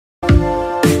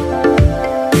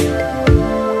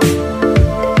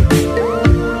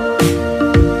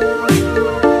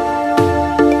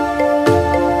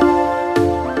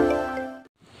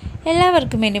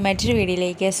എല്ലാവർക്കും എൻ്റെ മറ്റൊരു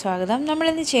വീഡിയോയിലേക്ക് സ്വാഗതം.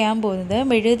 നമ്മളിന്ന് ചെയ്യാൻ പോകുന്നത്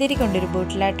മെഴുകുതിരി കൊണ്ടൊരു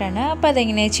ബോട്ടിലായിട്ടാണ്. അപ്പോൾ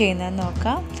അതെങ്ങനെയാണ് ചെയ്യുന്നതെന്ന്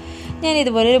നോക്കാം. ഞാൻ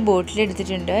ഇതുപോലൊരു ബോട്ടിൽ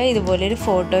എടുത്തിട്ടുണ്ട്, ഇതുപോലൊരു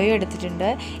ഫോട്ടോയും എടുത്തിട്ടുണ്ട്.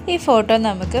 ഈ ഫോട്ടോ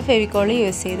നമുക്ക് ഫെവിക്കോൾ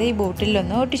യൂസ് ചെയ്ത് ഈ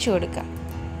ബോട്ടിലൊന്ന് ഒട്ടിച്ചു കൊടുക്കാം.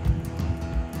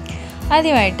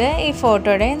 ആദ്യമായിട്ട് ഈ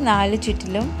ഫോട്ടോയുടെ 4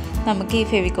 ചുറ്റിലും നമുക്ക് ഈ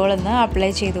ഫെവിക്കോൾ ഒന്ന്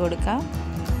അപ്ലൈ ചെയ്ത് കൊടുക്കാം.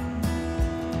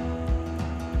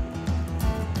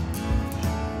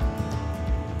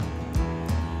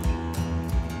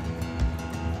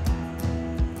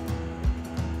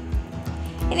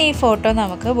 ഇനി ഈ ഫോട്ടോ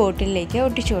നമുക്ക് ബോട്ടിലേക്ക്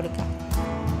ഒട്ടിച്ചു കൊടുക്കാം.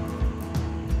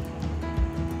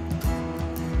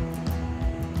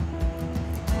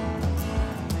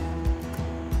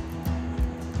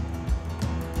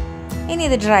 ഇനി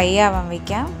ഇത് ഡ്രൈ ആവാൻ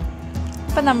വയ്ക്കാം.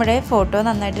 അപ്പം നമ്മുടെ ഫോട്ടോ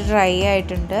നന്നായിട്ട് ഡ്രൈ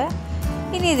ആയിട്ടുണ്ട്.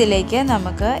 ഇനി ഇതിലേക്ക്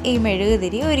നമുക്ക് ഈ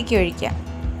മെഴുകുതിരി ഉരുക്കി ഒഴിക്കാം.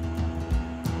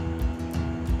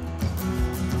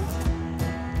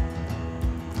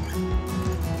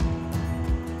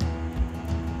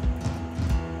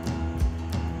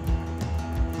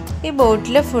 ഈ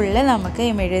ബോട്ടിൽ ഫുള്ള് നമുക്ക് ഈ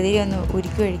മെഴുകുതിരി ഒന്ന്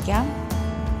ഉരുക്കി ഒഴിക്കാം.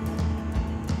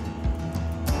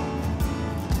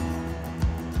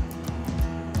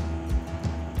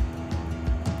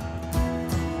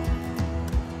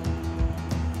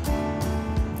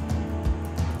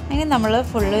 അങ്ങനെ നമ്മൾ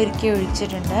ഫുള്ള് ഉരുക്കി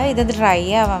ഒഴിച്ചിട്ടുണ്ട്. ഇത് ഡ്രൈ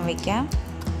ആവാൻ വയ്ക്കാം.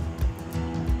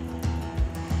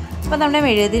 അപ്പോൾ നമ്മുടെ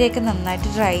മെഴുകുതിരിയൊക്കെ നന്നായിട്ട്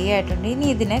ഡ്രൈ ആയിട്ടുണ്ട്. ഇനി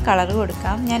ഇതിന് കളർ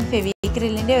കൊടുക്കാം. ഞാൻ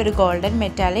ഫെവിക്രിലിൻ്റെ ഒരു ഗോൾഡൻ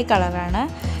മെറ്റാലിക് കളറാണ്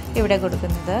ഇവിടെ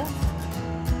കൊടുക്കുന്നത്.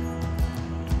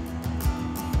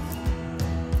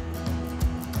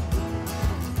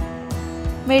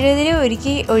 മെഴുകുതിരി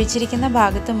ഉരുക്കി ഒഴിച്ചിരിക്കുന്ന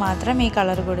ഭാഗത്ത് മാത്രം ഈ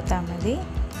കളർ കൊടുത്താൽ മതി.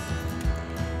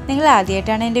 നിങ്ങൾ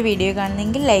ആദ്യമായിട്ടാണ് എൻ്റെ വീഡിയോ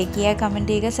കാണുന്നതെങ്കിൽ ലൈക്ക് ചെയ്യുക,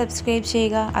 കമൻറ്റ് ചെയ്യുക, സബ്സ്ക്രൈബ്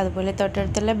ചെയ്യുക. അതുപോലെ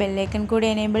തൊട്ടടുത്തുള്ള ബെല്ലൈക്കൺ കൂടി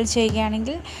എനേബിൾ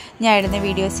ചെയ്യുകയാണെങ്കിൽ ഞാൻ ഇടുന്ന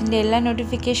വീഡിയോസിൻ്റെ എല്ലാ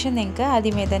നോട്ടിഫിക്കേഷൻ നിങ്ങൾക്ക്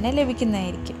ആദ്യമേ തന്നെ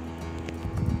ലഭിക്കുന്നതായിരിക്കും.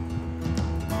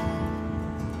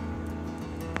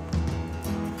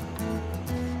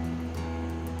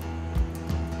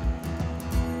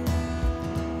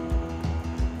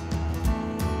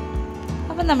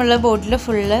 അപ്പം നമ്മൾ ബോട്ടിൽ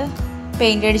ഫുള്ള്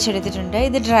പെയിൻ്റ് അടിച്ചെടുത്തിട്ടുണ്ട്.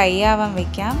 ഇത് ഡ്രൈ ആവാൻ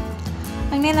വയ്ക്കാം.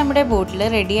 അങ്ങനെ നമ്മുടെ ബോട്ടിൽ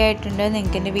റെഡി ആയിട്ടുണ്ട്.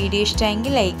 നിങ്ങൾക്ക് എൻ്റെ വീഡിയോ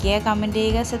ഇഷ്ടമായെങ്കിൽ ലൈക്ക് ചെയ്യുക, കമൻറ്റ്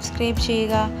ചെയ്യുക, സബ്സ്ക്രൈബ്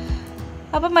ചെയ്യുക.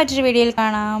 അപ്പം മറ്റൊരു വീഡിയോയിൽ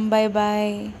കാണാം. Bye bye.